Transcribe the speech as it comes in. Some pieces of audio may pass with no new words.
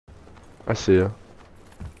I see you.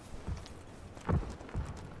 I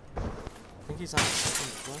think he's on the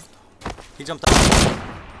second floor. He jumped up.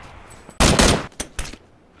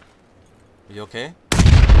 Are you okay?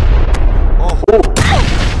 Oh!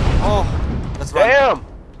 Oh! That's right. Damn!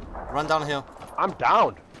 Run downhill. I'm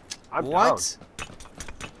down. I'm down. What?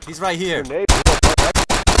 He's right here. Grenade.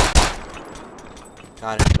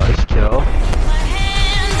 Got it. Nice kill.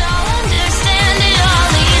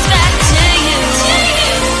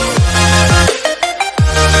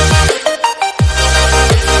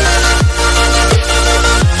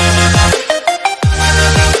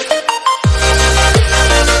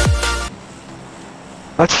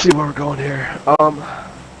 Let's see where we're going here.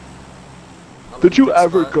 Did you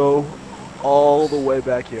ever go all the way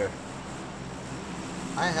back here?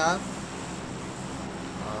 I have.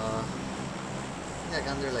 Yeah, I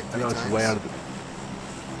got there like 3 I know times. it's way out of the...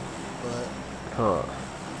 But Huh.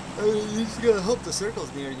 you just gotta hope the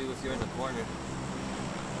circle's near you if you're in the corner.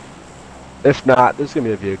 If not, there's gonna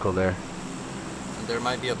be a vehicle there. And there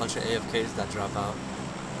might be a bunch of AFKs that drop out.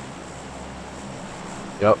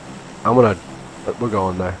 Yep. We're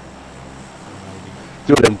going there. Maybe.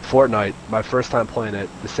 Dude, in Fortnite, my first time playing it,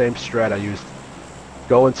 the same strat I used.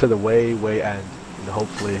 Go into the way end, and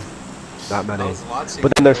hopefully not many. I was watching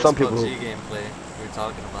But then there's some people PUBG who... gameplay. We were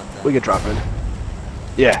talking about that. We get drop in.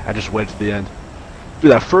 Yeah, I just waited to the end.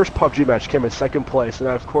 Dude, that first PUBG match came in second place, and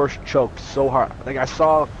I of course choked so hard. Like I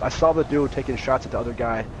saw the dude taking shots at the other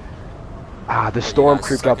guy. Ah, the storm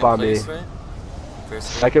creeped up on me. Right?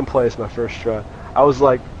 Second place, my first try. I was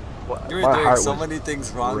like, you were my doing heart so was many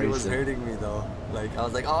things wrong. racing. It was hurting me though. Like I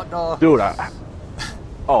was like, oh no. Dude,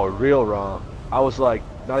 oh, real wrong. I was like,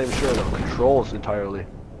 not even sure of the controls entirely.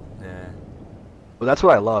 Yeah. But that's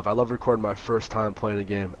what I love. I love recording my first time playing a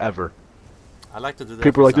game ever. I like to do that.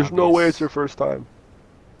 People for are like, there's no zombies. way it's your first time.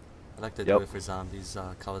 I like to do it for zombies,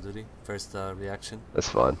 Call of Duty. First reaction. That's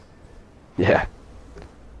fun. Yeah.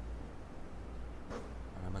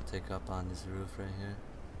 I'm gonna take up on this roof right here.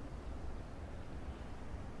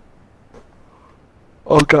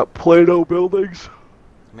 Oh, got Play-Doh buildings.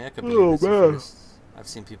 I mean, I could believe this man. first. I've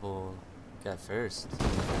seen people get first.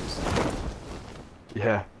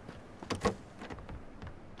 Yeah.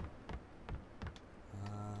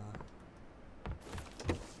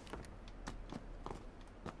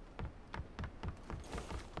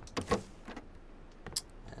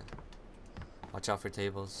 Man. Watch out for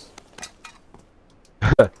tables.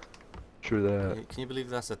 True that. Can you believe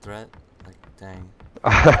that's a threat? Like, dang.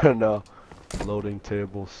 I don't know. Loading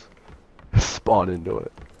tables. Spawn into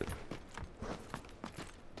it.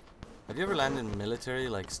 Have you ever landed in the military,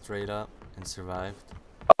 like, straight up and survived?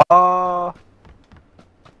 Not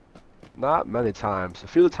many times. A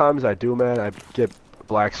few of the times I do, man, I get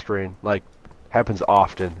black screen. Like, happens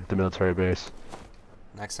often at the military base.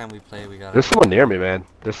 Next time we play, we got. There's someone near me, man.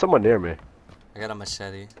 There's someone near me. I got a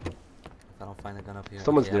machete. If I don't find a gun up here.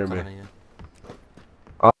 Someone's okay, near I'm me. coming at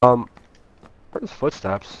you. Where's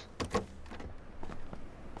footsteps?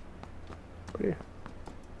 What are you?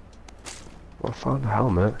 Well, I found a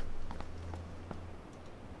helmet.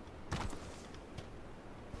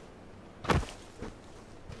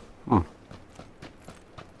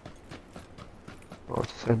 Oh,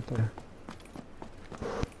 it's the same thing.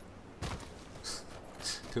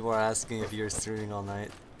 People are asking if you're streaming all night.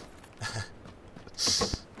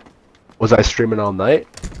 Was I streaming all night?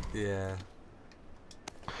 Yeah.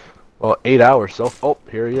 Well, 8 hours, so... Oh,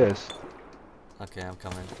 here he is. Okay, I'm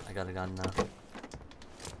coming. I got a gun now.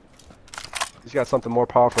 He's got something more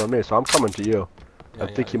powerful than me, so I'm coming to you. Yeah,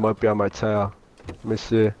 I think he might be on my tail. Let me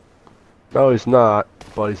see. No, he's not,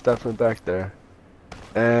 but he's definitely back there.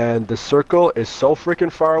 And the circle is so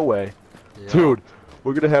freaking far away. Yeah. Dude,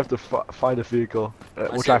 we're gonna have to find a vehicle,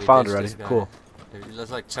 which I found already. Cool.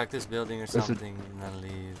 Let's like check this building or something and then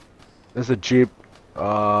leave. There's a Jeep,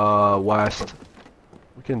 west.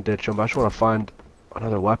 We can ditch him, but I just want to find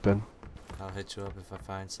another weapon. I'll hit you up if I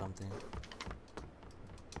find something.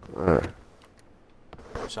 Alright.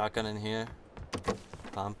 Shotgun in here.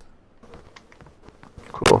 Pump.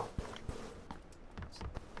 Cool.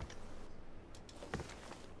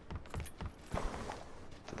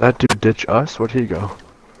 Did that dude ditch us? Where'd he go?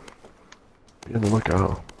 Be on the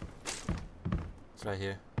lookout. It's right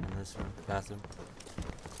here in this room, bathroom.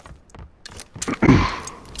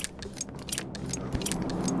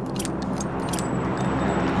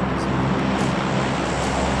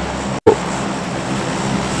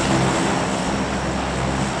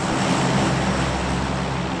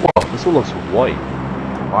 Whoa, this one looks white.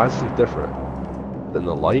 Why is it different than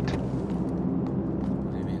the light?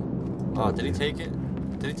 What do you mean? Oh, did he take it?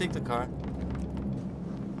 Did he take the car?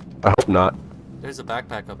 I hope not. There's a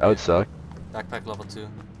backpack up That would here. suck. Backpack level 2.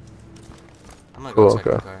 I'm gonna go Cool, check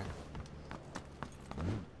the okay. car.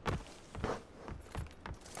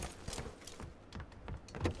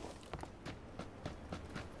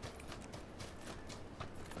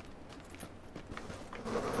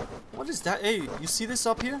 What is that? Hey, you see this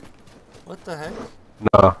up here? What the heck?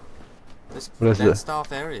 No. This What is fenced this?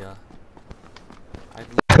 off area. I've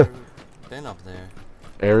never been up there.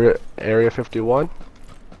 Area 51?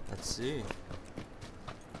 Let's see.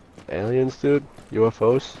 Aliens, dude?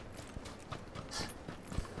 UFOs?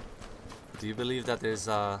 Do you believe that there's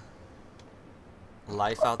life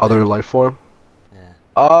out Other there? life form? Yeah.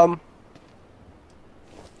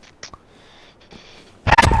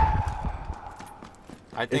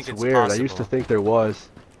 I think It's it's weird. possible. I used to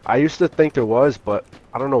think there was. But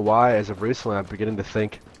I don't know why. As of recently, I'm beginning to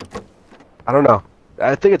think. I don't know.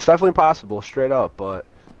 I think it's definitely possible, straight up. But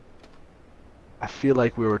I feel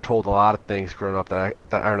like we were told a lot of things growing up that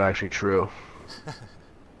aren't actually true.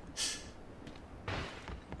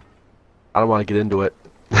 I don't want to get into it.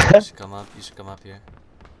 You should come up. You should come up here.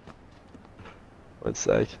 One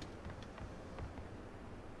sec.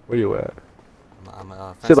 Where you at? I'm See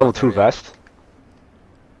fenced level off 2 area. vest?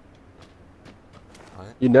 What?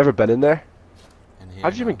 You never been in there? In here,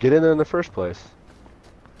 How'd you no. even get in there in the first place?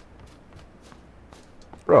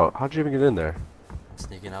 Bro, how'd you even get in there? I'm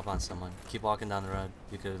sneaking up on someone. Keep walking down the road.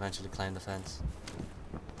 You could eventually climb the fence.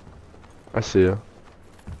 I see you.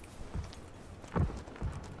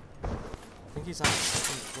 I think he's on the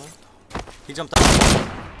second floor. He jumped up.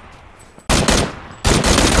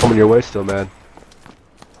 Coming your way still, man.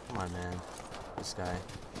 Come on, man. This guy.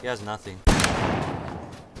 He has nothing.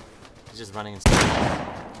 He's just running and stuff.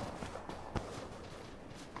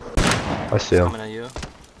 I see He's him. coming at you.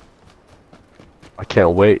 I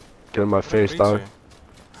can't wait. Get in my What a face, dog. creature.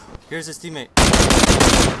 Here's his teammate.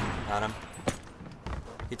 Got him.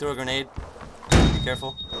 He threw a grenade. Be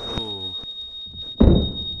careful. Ooh.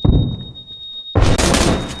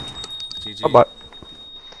 GG. How about?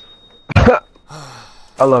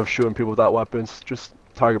 I love shooting people without weapons. Just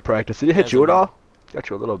target practice. Did he hit Has you a at min- all? Got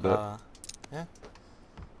you a little bit. Yeah.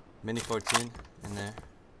 Mini 14 in there.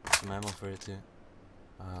 Some ammo for it too.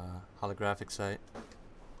 Holographic sight.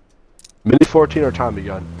 Mini 14 or Tommy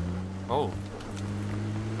gun? Oh.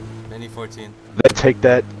 Mini 14. Did they take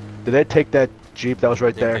that? Did they take that Jeep that was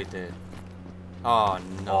right I there? think they did. Oh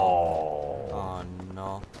no. Oh. Oh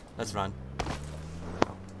no. Let's run.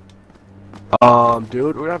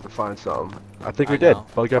 Dude, we're gonna have to find something. I think I we did. know.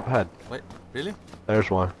 Bug up ahead. Wait, really?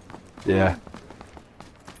 There's one. Yeah.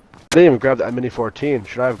 I didn't even grab that Mini 14.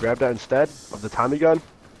 Should I have grabbed that instead of the Tommy gun?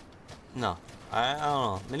 No. I don't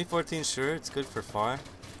know. Mini 14, sure, it's good for far.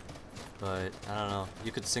 But, I don't know.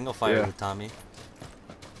 You could single fire Yeah. with Tommy.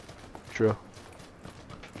 True.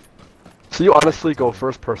 So you honestly go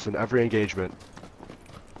first person every engagement?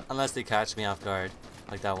 Unless they catch me off guard.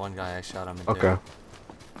 Like that one guy I shot him in Okay. there.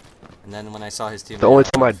 And then when I saw his teammate, The only I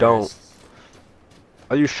time I went don't. first.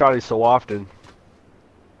 I use shotty so often.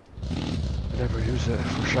 I never use it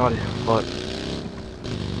for shotty, but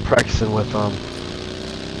practicing with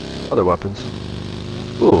other weapons.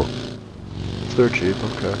 Ooh, they're cheap.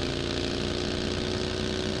 Okay.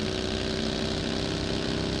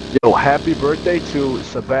 Yo, happy birthday to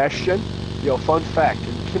Sebastian. Yo, fun fact: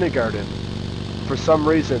 in kindergarten, for some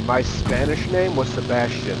reason, my Spanish name was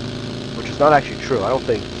Sebastian, which is not actually true. I don't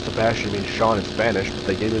think Sebastian means Sean in Spanish, but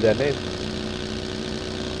they gave me that name. I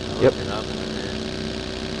Yep. looked it up and it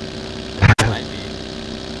did. Might be.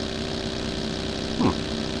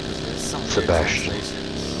 Because there's some weird Sebastian.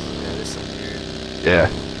 translations. Yeah, there's some weird, Yeah.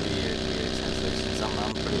 weird translations.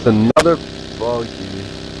 I'm pretty It's another buggy.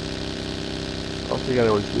 I don't think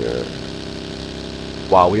anyone's here.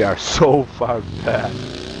 Wow, we are so far back.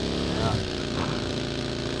 Yeah.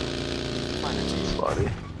 Find a It's Jeep. funny.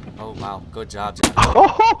 Oh wow, good job, John. Oh!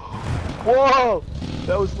 Whoa!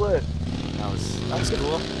 That was lit. That was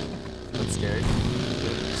cool. That's scary.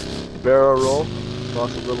 Barrel roll.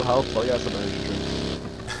 Lost a little health. Oh, I got some energy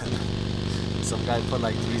drinks. Some guy put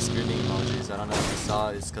like 3 screaming emojis. I don't know if you saw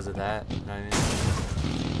it. It's because of that. You know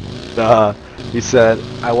what I mean? He said,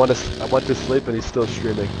 I went to sleep and he's still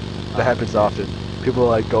streaming. That happens often. People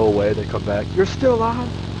like go away, they come back. You're still on?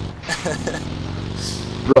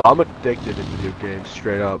 Bro, I'm addicted to video games,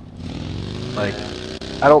 straight up. Like,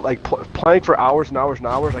 I don't like playing for hours and hours and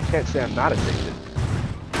hours. I can't say I'm not addicted.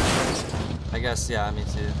 I guess, yeah, me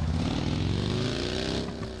too.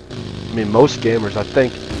 I mean, most gamers, I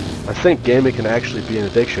think gaming can actually be an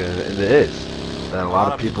addiction, and it is. And a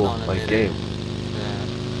lot of people don't like admit it. game.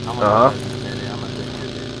 Yeah. I'm Uh-huh. I'm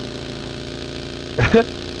addicted.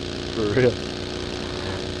 For real.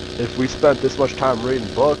 if we spent this much time reading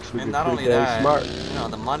books, we'd And be not pretty only dang that, smart. you know,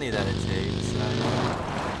 the money that it takes.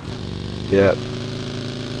 Yeah.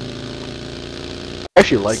 I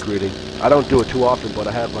actually like reading. I don't do it too often, but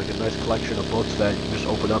I have like a nice collection of books that you can just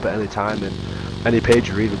open up at any time, and any page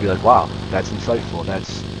you read would be like, wow, that's insightful.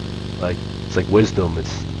 That's like, it's like wisdom.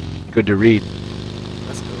 It's good to read.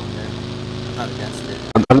 That's cool, man. I'm not against it.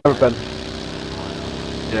 I've never been.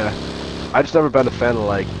 Yeah. I just never been a fan of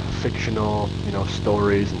like fictional, you know,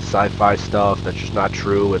 stories and sci-fi stuff that's just not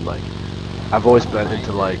true, and like I've always been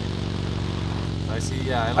into like, I see,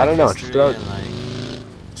 yeah, I I like don't know, history just and like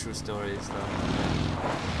true stories though.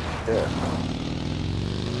 yeah.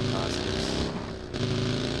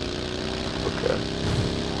 Okay.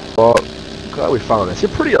 Well, glad we found this.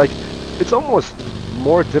 You're pretty like, it's almost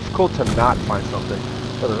more difficult to not find something.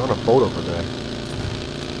 Oh, they're on a boat over there.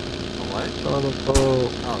 What? They're on a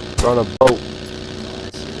boat. Oh. They're on a boat.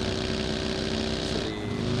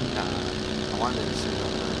 I wanted to see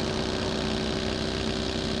them.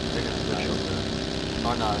 They're gonna die.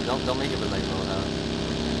 Oh no, don't make it with like loadout.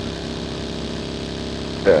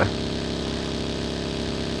 Yeah.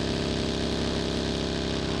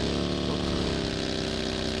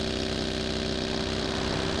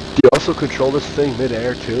 Do you also control this thing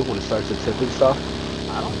mid-air too when it starts to tip and stuff?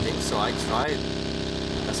 I don't think so. I tried.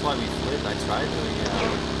 That's why we flipped. I tried doing it. I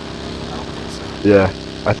don't think so. Yeah.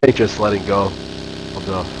 I think just letting go of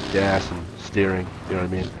the gas and steering, you know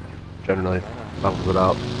what I mean? Generally levels it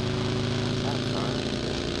out.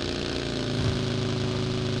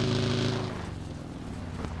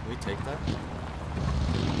 Can we take that?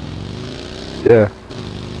 Yeah.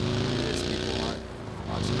 There's people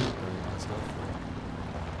watching it, but let's go for it.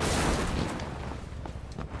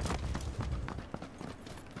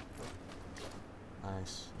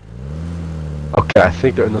 Nice. Okay, I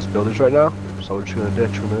think they're in those buildings right now, so we're just gonna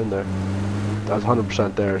ditch them in there. That was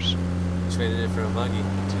 100% theirs. Traded it for a buggy.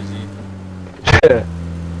 GG. Yeah.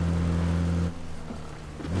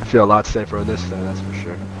 I feel a lot safer in this thing, that's for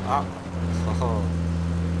sure. Ah. Oh.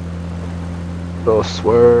 Little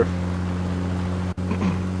swerve.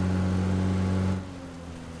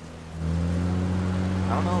 I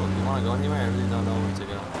don't know. You want to go anywhere? I really don't know where to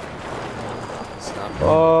go. Stop.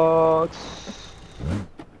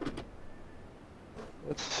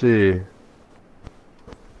 Let's see.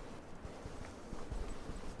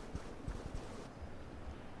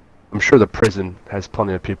 I'm sure the prison has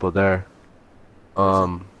plenty of people there.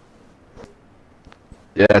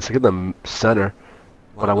 Yeah, it's like in the center.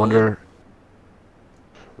 But I wonder,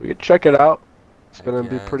 we could check it out. It's gonna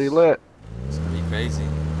be pretty lit. It's gonna be crazy.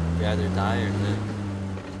 We either die or live.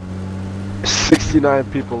 69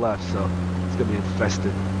 people left, so it's gonna be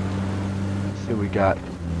infested. Let's see what we got.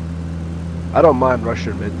 I don't mind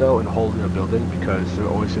rushing mid though and holding a building because they're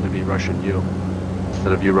always gonna be rushing you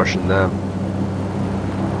instead of you rushing them.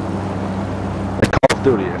 Like Call of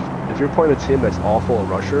Duty, if you're playing a team that's all full of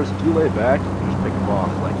rushers, if you lay back, you just pick them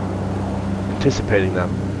off, like anticipating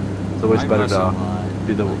them. It's always better to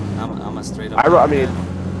be the. I'm a straight up. I mean,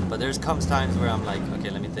 but there's comes times where I'm like, okay,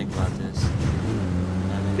 let me think about this.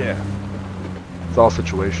 Yeah. It's all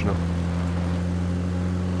situational.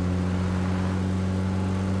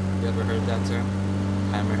 You ever heard that term?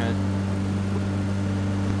 Hammerhead?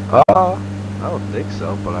 I don't think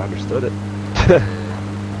so, but I understood it. Yeah.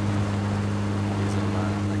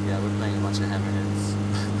 Like, yeah, we're playing a bunch of hammerheads.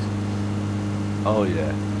 Oh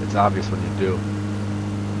yeah, it's obvious when you do.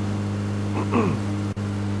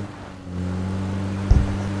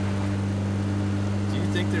 Do you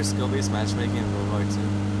think there's skill-based matchmaking in World War II?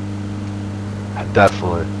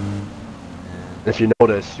 Definitely. Yeah. If you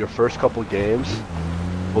notice, your first couple games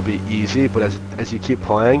will be easy, but as you keep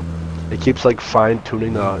playing, it keeps like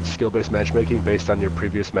fine-tuning the skill-based matchmaking based on your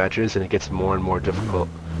previous matches, and it gets more and more difficult.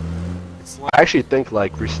 I actually think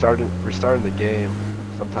like restarting the game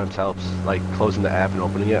sometimes helps, like closing the app and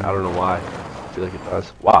opening it. I don't know why. I feel like it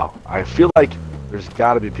does. Wow, I feel like there's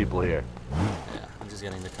got to be people here. Yeah, I'm just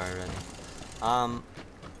getting the car ready.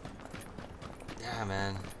 Yeah,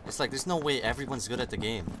 man. It's like there's no way everyone's good at the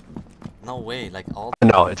game. No way. Like all.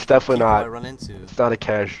 No, it's definitely not. I run into. It's not a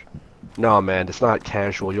cash. No, man, it's not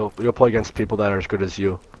casual. You'll play against people that are as good as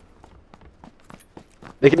you.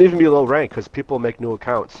 They can even be low rank because people make new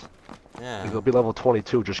accounts. Yeah. They'll be level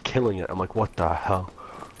 22 just killing it. I'm like, what the hell?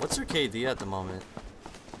 What's your KD at the moment?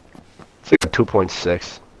 It's like a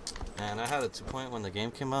 2.6. Man, I had a 2 point when the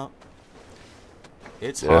game came out.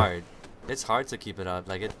 It's hard. It's hard to keep it up.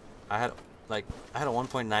 Like I had a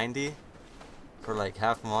 1.90 for like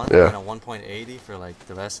half a month and a 1.80 for like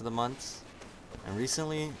the rest of the months. And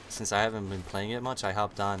recently, since I haven't been playing it much, I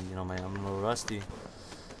hopped on. You know, I'm a little rusty.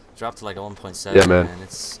 dropped to like a 1.7. Yeah, man.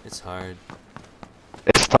 It's hard.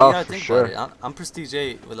 It's You tough gotta for think sure. about it. I'm Prestige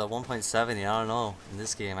 8 with a 1.70. I don't know. In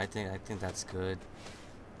this game, I think that's good.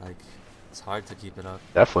 Like, it's hard to keep it up.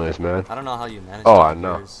 Definitely is, man. I don't know how you manage Oh, to I keep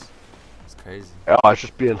know. yours. It's crazy. Oh, it's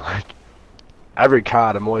just being like every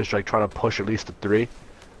COD. I'm always like trying to push at least a 3,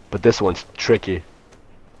 but this one's tricky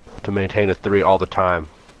to maintain a 3 all the time.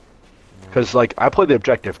 Because like I play the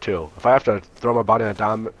objective too. If I have to throw my body on a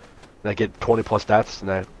dime and I get 20 plus deaths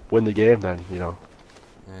and I win the game, then you know,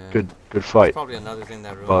 Yeah. good fight. That's probably another thing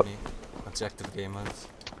that ruined But me. Objective game modes.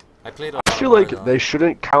 I played a lot I feel of war, like though. they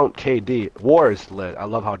shouldn't count KD. War is lit. I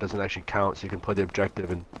love how it doesn't actually count, so you can play the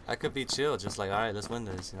objective and. I could be chill, just like, alright, let's win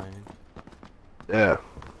this, you know what I mean? Yeah.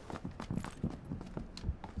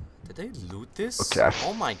 Did they loot this? Okay.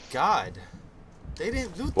 Oh my god. They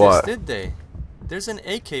didn't loot What? this, did they? There's an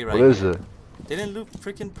AK right What is here. it? They didn't loot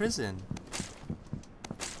freaking prison.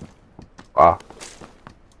 Wow.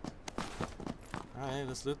 Alright,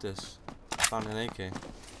 let's loot this. Found an AK.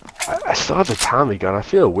 I still have the Tommy gun. I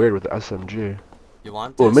feel weird with the SMG. You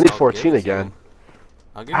want this? Oh, Mini I'll 14 give it to again. you.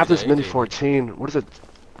 I'll give I have you this the Mini AK, dude. 14. What is it?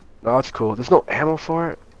 No, it's cool. There's no ammo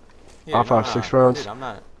for it. Yeah, I'll have 6 rounds. Dude, I'm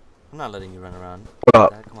not letting you run around. What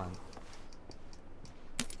up? Come on.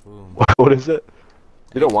 Boom. What is it?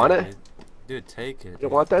 You don't want it? Dude, take it. You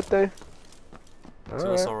don't want that thing? Two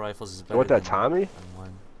Alright. assault rifles is better You want that than Tommy?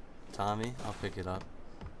 one. Tommy, I'll pick it up.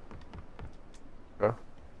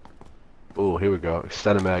 Ooh, here we go.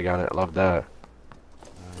 Extended mag on it. Love that.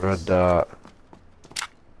 Nice. Red dot.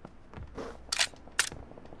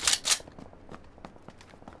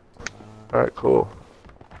 Alright, cool.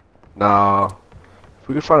 Now, if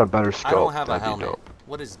we could find a better scope, I don't have a that'd be helmet. dope.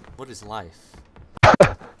 What is life?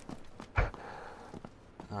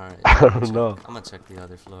 Alright. I don't know. I'm gonna check the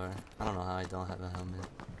other floor. I don't know how I don't have a helmet.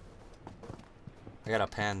 I got a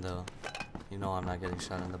pan though. You know I'm not getting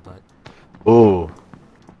shot in the butt. Ooh.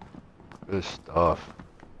 Good stuff.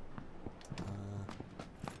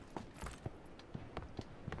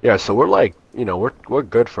 Yeah, so we're like, you know, we're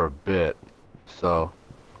good for a bit. So,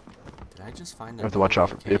 Did I just find you have to watch out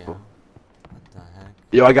for AKM? people. What the heck?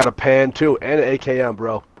 Yo, I got a pan too, and an AKM,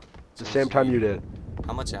 bro. It's the same time GG. you did.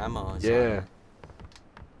 How much ammo is Yeah.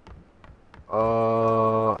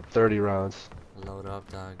 30 rounds. on? Load up,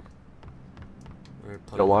 dog. We're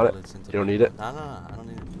putting don't want it? bullets into You don't need people. it? No, I don't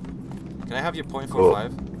need it. Can I have your .45? Cool.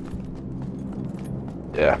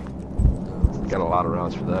 Yeah. Got a lot of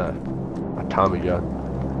rounds for that. A Tommy gun.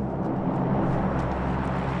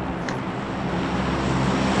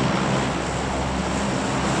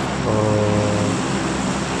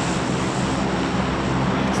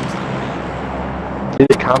 Need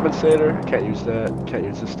a compensator? Can't use that. Can't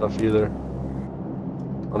use this stuff either. I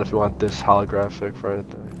don't know if you want this holographic for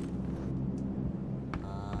anything.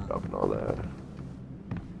 Up and all that.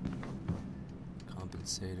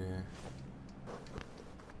 Compensator.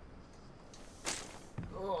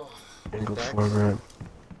 Oh, Angled back. foregrip.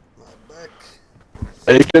 My back.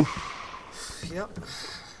 Aiken? Yep.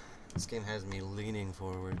 This game has me leaning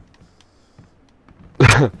forward.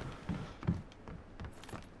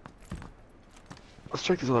 Let's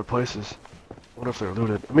check these other places. I wonder if they're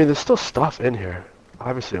looted. I mean, there's still stuff in here.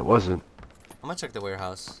 Obviously, it wasn't. I'm gonna check the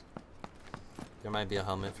warehouse. There might be a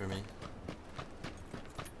helmet for me.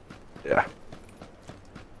 Yeah.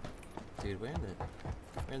 Dude, we're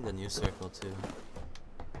in the new circle too.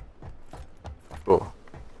 Cool.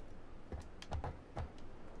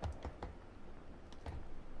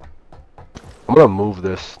 I'm gonna move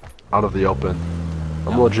this out of the open. I'm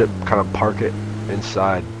gonna legit kind of park it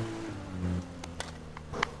inside.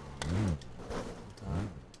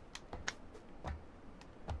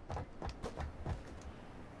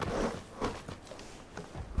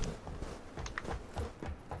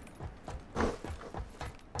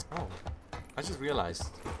 Oh, I just realized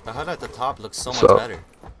the HUD at the top looks so much So- better.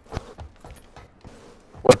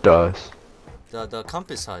 What does? The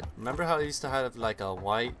compass HUD. Remember how it used to have like a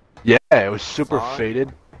white? Yeah, it was super Fog?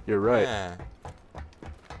 faded. You're right. Yeah.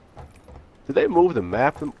 Did they move the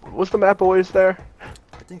map? Was the map always there?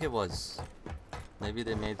 I think it was. Maybe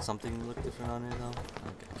they made something look different on it though.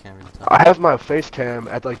 I can't really tell. I have my face cam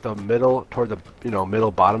at like the middle, toward the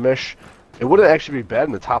middle bottomish. It wouldn't actually be bad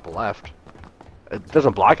in the top left. It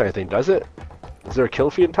doesn't block anything, does it? Is there a kill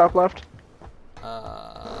feed in top left?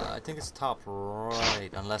 I think it's top right,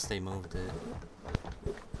 unless they moved it.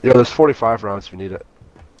 Yeah, there's 45 rounds if you need it.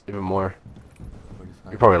 Even more.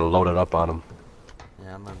 45. You're probably gonna load it up on them.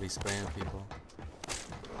 Yeah, I'm gonna be spraying people.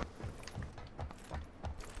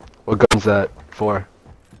 What gun's that for?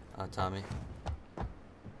 Tommy.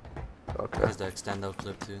 Okay. Has the extendo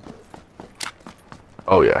clip too.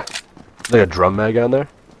 Oh yeah. Like a drum mag on there?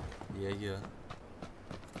 yeah.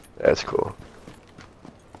 That's cool.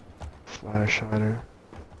 Flash hider.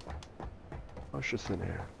 What's just in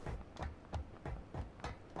here?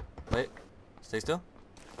 Wait, stay still.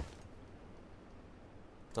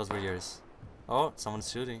 Those were yours. Oh, someone's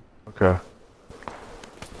shooting. Okay.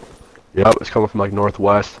 Yep, it's coming from like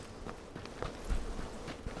northwest.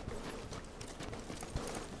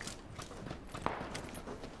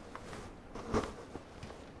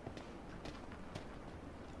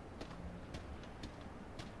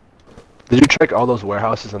 Did you check all those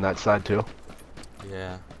warehouses on that side too?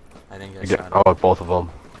 Yeah, I didn't get shot. Oh, both of them.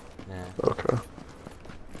 Yeah. Okay.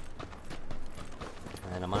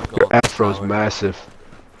 Alright, I'm gonna go Your up this afro's tower. massive.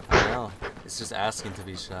 I know. It's just asking to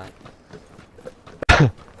be shot. Do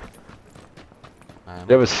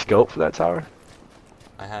you have a scope for that tower?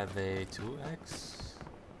 I have a 2x.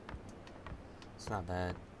 It's not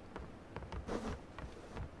bad.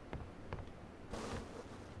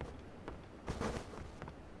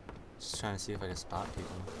 Just trying to see if I can spot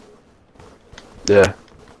people. Yeah.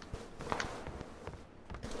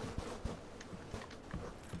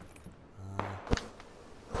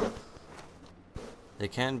 They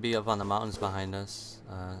can be up on the mountains behind us,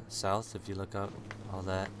 south if you look up, all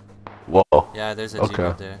that. Whoa. Yeah, there's a Jeep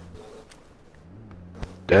up there.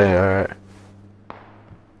 Dang, alright.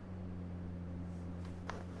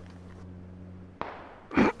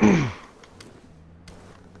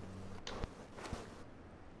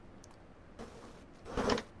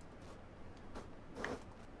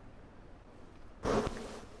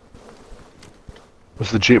 Was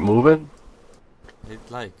the Jeep moving?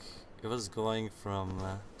 It was going from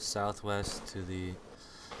southwest to the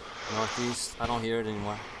northeast. I don't hear it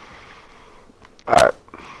anymore. Alright.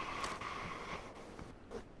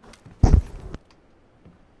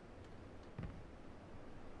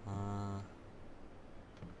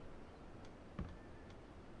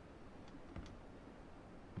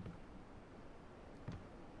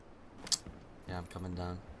 Yeah, I'm coming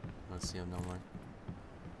down. Let's see him no more.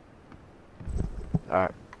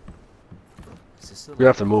 Alright. We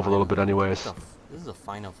have to move a little bit anyways. This is a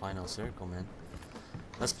final circle, man.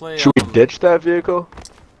 Let's play. Should we ditch that vehicle?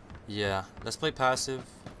 Yeah, let's play passive.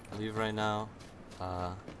 Leave right now.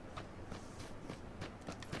 Yeah,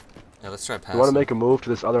 let's try passive. You want to make a move to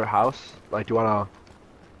this other house? Like, do you want to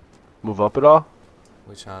move up at all?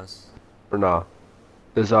 Which house? Or no?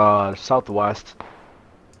 There's southwest.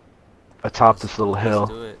 Atop this little hill.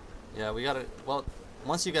 Let's do it. Yeah, we gotta. Well,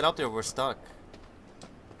 once you get up there, we're stuck.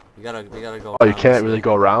 We gotta go. Oh, you can't really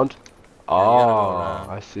go around? Yeah, you gotta go around.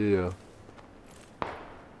 I see you.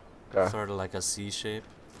 Okay. Sort of like a C shape.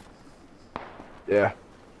 Yeah.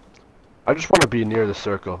 I just want to be near the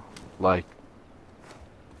circle. Like,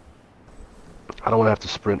 I don't want to have to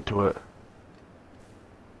sprint to it.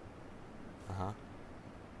 Uh-huh.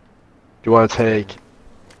 Do you want to take...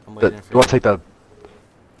 I'm waiting for you want to take the... Do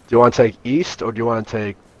you want to take east, or do you want to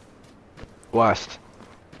take west?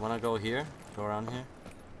 Wanna go here? Go around here?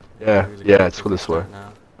 Yeah, really yeah, let's go this way.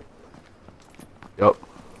 Now. Yep.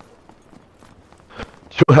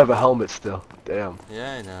 You have a helmet still. Damn.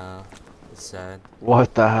 Yeah, I know. It's sad.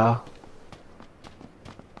 What the hell?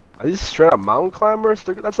 Are these straight up mountain climbers?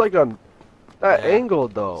 That's like a... That angle,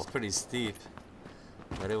 though. It's pretty steep.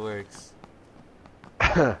 But it works.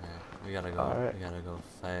 Yeah, we gotta go. Alright. We gotta go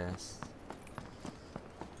fast.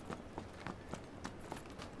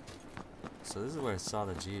 So this is where I saw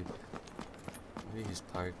the Jeep. Maybe he's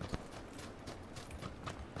parked.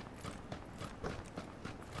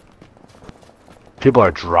 People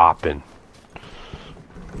are dropping.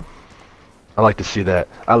 I like to see that.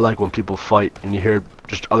 I like when people fight and you hear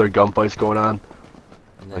just other gunfights going on.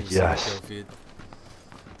 And then Like, you see the yes. kill feed.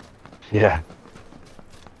 Yeah.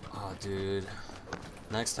 Oh, dude.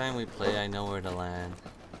 Next time we play, I know where to land.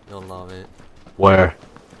 You'll love it. Where?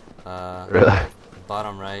 Really?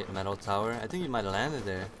 Bottom right, metal tower. I think you might have landed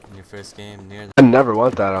there in your first game near the... I never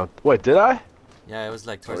went that out. Wait, did I? Yeah, it was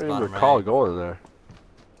like I towards don't even bottom recall right. going there.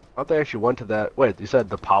 I thought they actually went to that. Wait, you said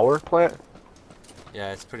the power plant?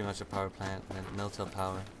 Yeah, it's pretty much a power plant. Miltel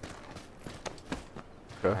power.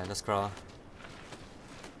 Okay. Alright, let's crawl.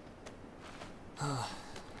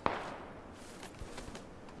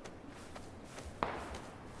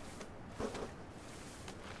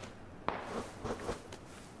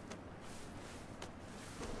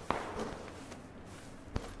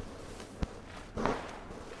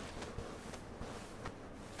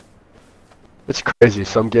 It's crazy.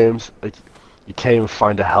 Some games, like, you can't even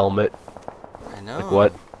find a helmet. I know. Like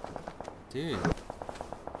what? Dude.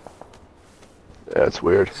 Yeah, it's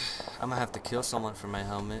weird. I'm gonna have to kill someone for my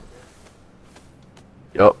helmet.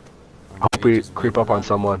 Yup. Or Hope maybe we just creep wait up on around.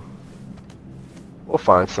 someone. We'll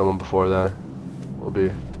find someone before then. We'll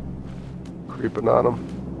be creeping on them.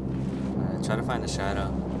 Alright, try to find a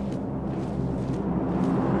shadow.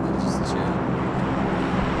 Just chill. I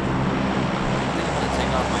think I'm gonna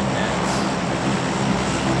take off my pants.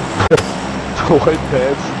 The white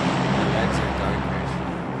pants? My legs are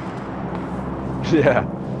darker. Yeah.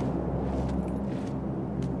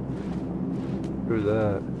 Who's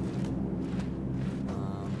that?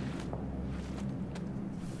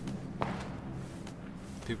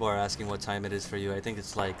 People are asking what time it is for you. I think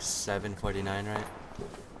it's like 7:49, right?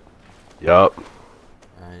 Yup.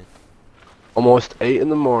 Alright. Almost 8 in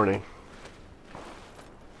the morning.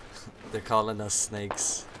 They're calling us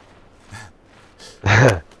snakes.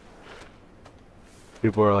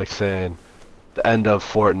 People are like saying the end of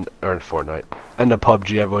Fortnite. End of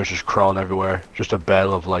PUBG, everyone's just crawling everywhere. Just a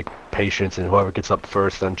battle of like patience, and whoever gets up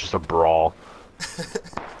first, then just a brawl.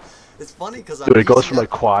 It's funny because dude, it goes from like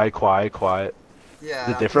quiet. Yeah.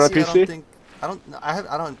 Is it different on PC? I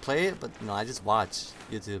don't play it, but no, I just watch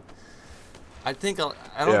YouTube. I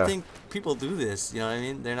don't think people do this. You know what I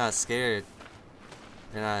mean? They're not scared.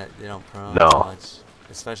 They don't prone too much,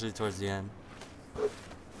 especially towards the end.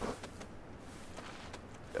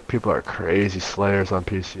 People are crazy slayers on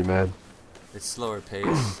PC, man. It's slower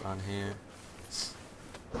pace on here.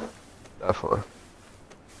 Definitely.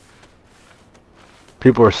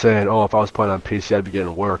 People are saying, oh, if I was playing on PC, I'd be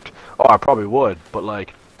getting worked. Oh, I probably would, but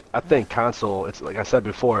like, I think console, it's like I said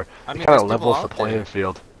before, it kind of levels the playing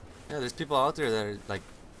field. Yeah, there's people out there that are like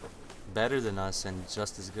better than us and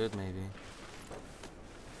just as good, maybe.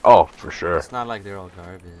 Oh, for sure. It's not like they're all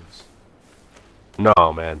garbage. No,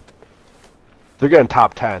 man. They're getting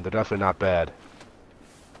top 10. They're definitely not bad.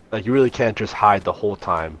 Like, you really can't just hide the whole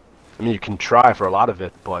time. I mean, you can try for a lot of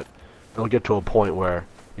it, but it'll get to a point where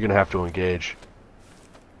you're gonna have to engage.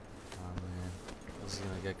 Oh man, this is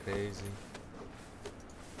gonna get crazy.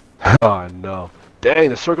 Oh no. Dang,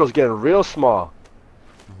 the circle's getting real small.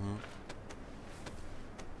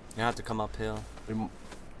 You have to come uphill.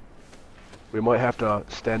 We might have to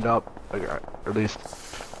stand up, like, or at least,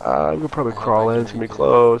 we could probably crawl in. It's gonna be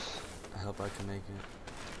close. I hope I can make it.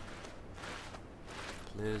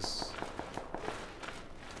 Please.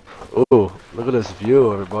 Ooh, look at this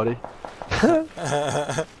view, everybody.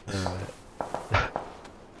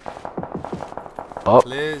 Oh.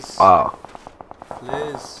 Please. Wow.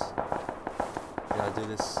 Please. Yeah, do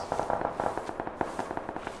this.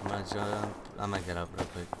 I'm gonna jump. I might get up real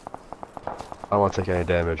quick. I don't want to take any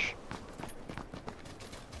damage.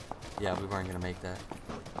 Yeah, we weren't gonna make that.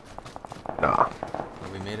 Nah.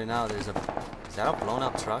 But we made it now. Is that a blown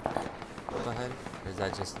up truck up ahead? Or is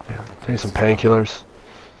that just... Yeah, take some painkillers.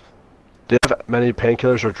 Do you have many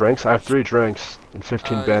painkillers or drinks? I have 3 drinks and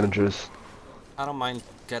 15 bandages. I don't mind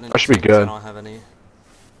getting... That should be good. I don't have any.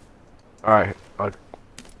 Alright.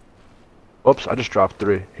 Oops, I just dropped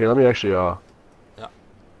 3. Here, let me actually, Yeah. Do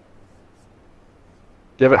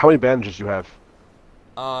you have, how many bandages do you have?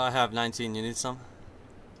 I have 19. You need some?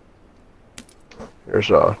 Here's,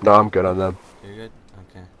 no, I'm good on them. You're good?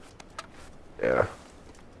 Okay. Yeah.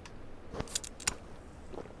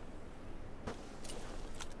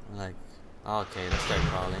 Like, okay, let's start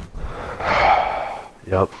crawling.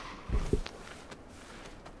 Yep.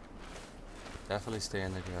 Definitely stay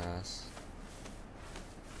in the grass.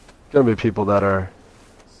 Gonna be people that are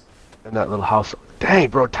in that little house. Dang,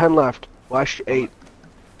 bro, 10 left. Well, actually 8.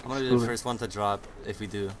 I'm gonna be the first one to drop if we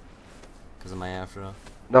do, because of my afro.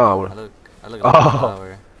 No. I look like a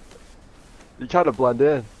flower. You kind of blend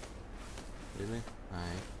in. Really?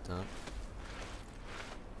 Alright, dope.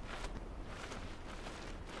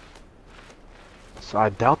 So I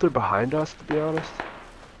doubt they're behind us, to be honest.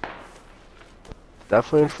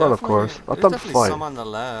 Definitely in front, of course. Let them definitely fight. some on the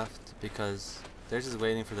left, because they're just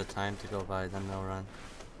waiting for the time to go by, then they'll run.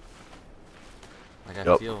 Like,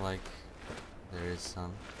 I feel like there is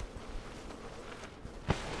some.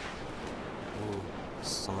 Ooh,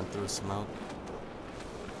 someone threw smoke.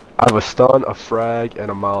 I have a stun, a frag,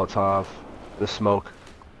 and a Molotov. The smoke.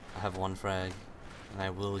 I have 1 frag, and I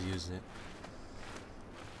will use it.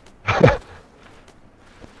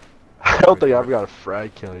 I don't think I've got a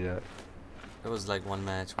frag kill yet. There was like 1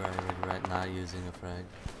 match where I regret not using a frag.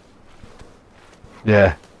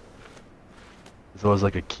 Yeah. There's always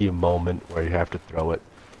like a key moment where you have to throw it.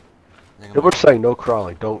 People are saying no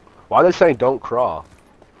crawling. Don't. Why are they saying don't crawl?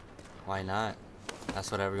 Why not?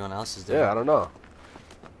 That's what everyone else is doing. Yeah, I don't know.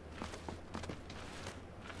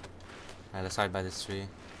 Alright, let's hide by this tree.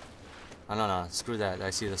 Oh no, screw that.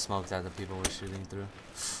 I see the smoke that the people were shooting through.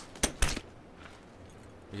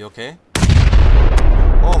 Are you okay?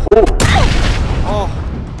 Oh! Ooh. Oh!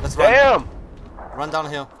 Let's run. Damn! Run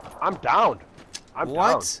downhill. I'm down. I'm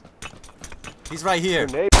what? Down. He's right here.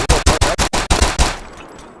 Grenade.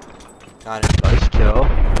 Got it. Nice kill.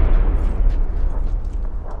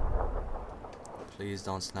 Please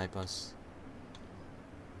don't snipe us.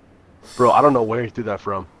 Bro, I don't know where he threw that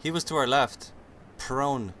from. He was to our left.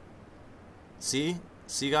 Prone. See?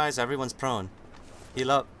 See, guys? Everyone's prone.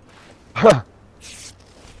 Heal up.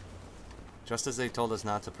 Just as they told us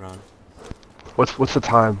not to prone. What's the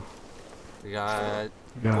time? We got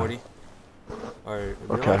 40. Or real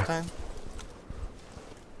Okay. life time?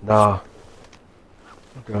 Nah.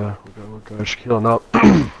 We're good. Just healing up.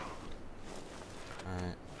 Alright.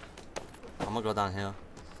 I'm gonna go downhill.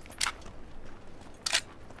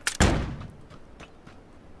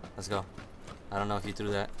 Let's go. I don't know if you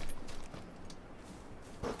threw that.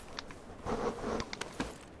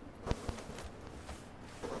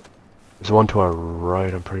 There's one to our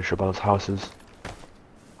right, I'm pretty sure, about those houses.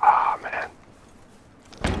 Ah, man.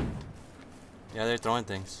 Yeah, they're throwing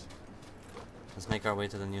things. Let's make our way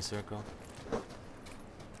to the new circle.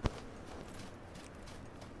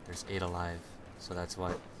 There's 8 alive, so that's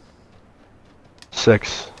what?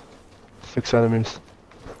 6 enemies.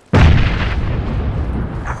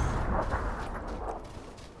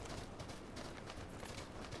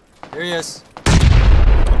 There he is.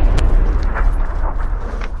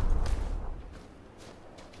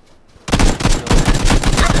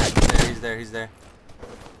 He's there.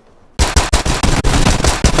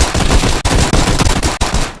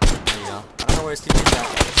 There you go. I don't know where his teammate's at.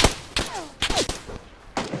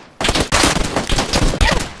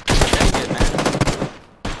 Dang it, man.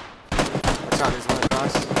 Watch out, there's one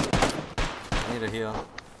across. I need a heal.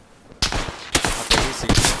 Okay, he's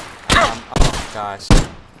here. Oh gosh.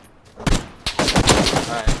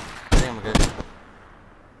 Alright, I think I'm good.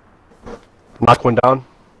 Knock one down.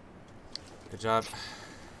 Good job.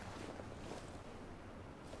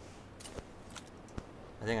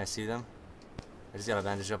 I think I see them. I just gotta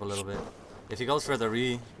bandage up a little bit. If he goes for the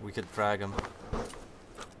we could frag him.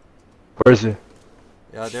 Where is he?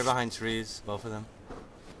 Yeah, they're behind trees, both of them.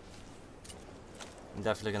 I'm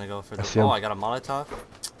definitely gonna go for the. I see him. Oh, I got a Molotov.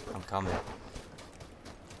 I'm coming.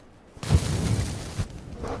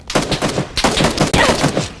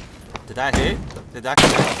 Did that hit? Did that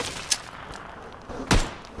connect?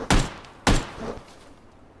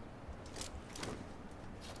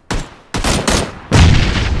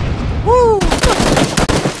 Woo!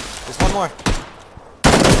 There's one more.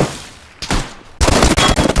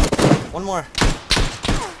 One more.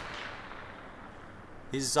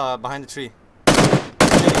 He's behind the tree.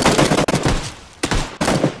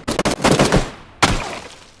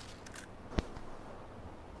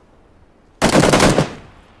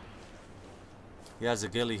 He has a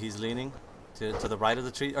ghillie. He's leaning to the right of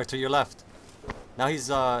the tree, or to your left. Now he's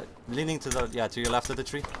leaning to the to your left of the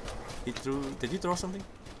tree. He threw. Did you throw something?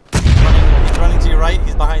 He's running to your right.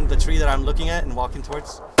 He's behind the tree that I'm looking at and walking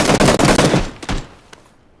towards.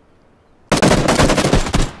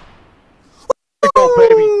 Go,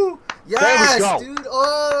 baby. Yes, there we go. dude.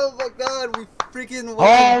 Oh my God, we freaking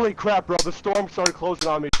won. Holy crap, bro! The storm started closing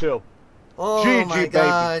on me too. Oh GG, my baby.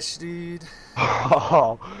 gosh, dude.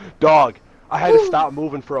 Oh, dog. I had to stop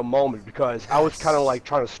moving for a moment because I was kind of like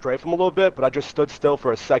trying to strafe him a little bit, but I just stood still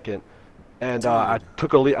for a second. And I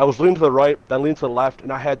took a lead. I was leaning to the right, then leaning to the left,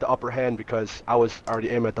 and I had the upper hand because I was already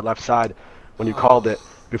aiming at the left side when you called it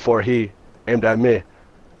before he aimed at me.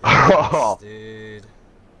 Yes, dude.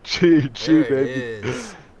 GG, There baby. it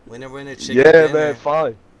is. Winner, chicken Yeah, dinner. man,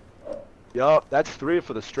 fine. Yup, that's 3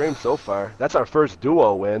 for the stream so far. That's our first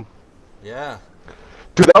duo win. Yeah.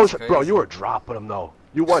 Dude, that was, That's bro, crazy. you were dropping them though.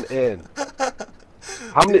 You went in.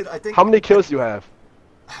 How Dude, how many kills do you have?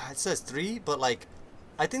 It says 3, but like,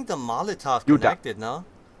 I think the Molotov You connected, no?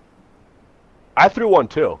 I threw one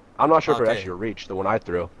too. I'm not sure if it Okay. actually reached the one I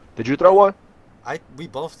threw. Did you throw one? We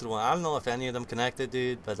both threw one. I don't know if any of them connected,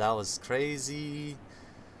 dude, but that was crazy.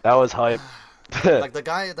 That was hype. Like the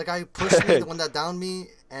guy who pushed me, the one that downed me,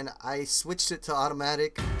 and I switched it to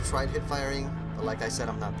automatic, tried hit firing, but like I said,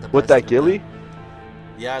 I'm not the With best that at ghillie?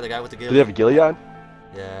 Yeah, the guy with the ghillie. Did he have a ghillie on?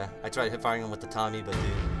 Yeah, I tried hit firing him with the Tommy, but dude,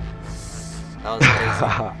 that was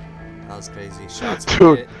crazy. That was crazy. Shots were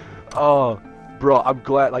Dude, hit. oh, bro, I'm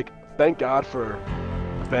glad. Like, thank God for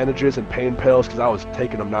bandages and pain pills because I was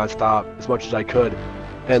taking them nonstop as much as I could,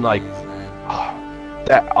 and like, Jeez, man.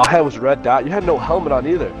 that all I had was red dot. You had no helmet on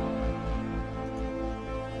either.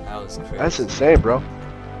 That was crazy. That's insane, bro.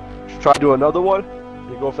 Should try to do another one.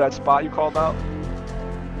 You go for that spot you called out,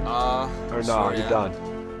 or no? sure, You're yeah. done.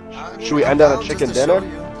 I mean, Should we I'm end on a down just chicken to dinner? show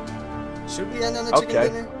you. Should we end on a chicken Okay.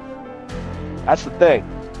 dinner? That's the thing.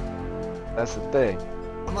 That's the thing.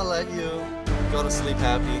 I'm gonna let you go to sleep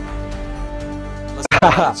happy.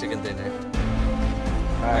 chicken dinner.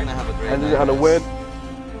 Alright. Gonna have a great And night, on a guys. win.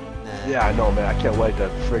 Nah. Yeah, I know, man. I can't wait to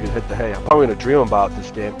friggin' hit the hay. I'm probably gonna dream about this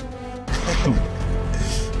game.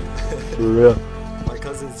 For real. My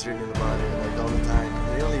cousin's dreaming about it like all the time.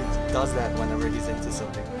 And he only does that whenever he's into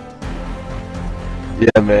something.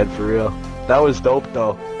 Yeah, man, for real. That was dope,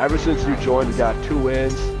 though. Ever since you joined, you got 2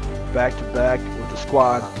 wins back to back with the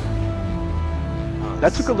squad.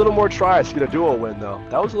 That took a little more tries to get a duo win, though.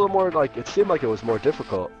 That was a little more like, it seemed like it was more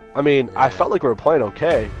difficult. I mean, Yeah. I felt like we were playing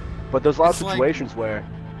okay, but there's a lot It's of like- situations where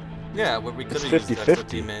Yeah, where we could It's have used 50-50. extra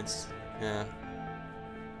teammates. Yeah.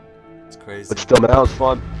 It's crazy. but still, man, that was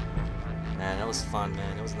fun. Man, that was fun,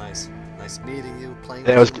 man. It was nice. Nice meeting you, playing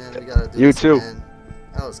Yeah, it with was- you, man. We gotta do you this too. again.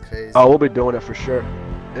 That was crazy. Oh, we'll be doing it for sure.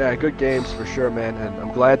 Yeah, good games for sure, man. And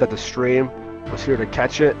I'm glad that the stream was here to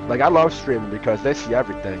catch it. Like, I love streaming because they see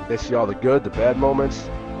everything. They see all the good, the bad moments,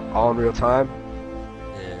 all in real time.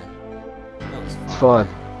 Yeah. That was It's fun.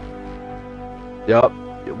 fun. Yup.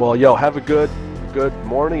 Well, yo, have a good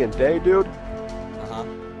morning and day, dude. Uh-huh.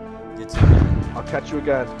 You too, man. I'll catch you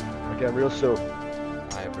again real soon.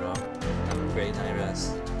 Alright, bro. Have a great night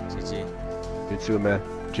rest. GG. You too, man.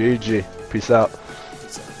 GG. Peace out.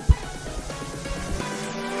 Peace out.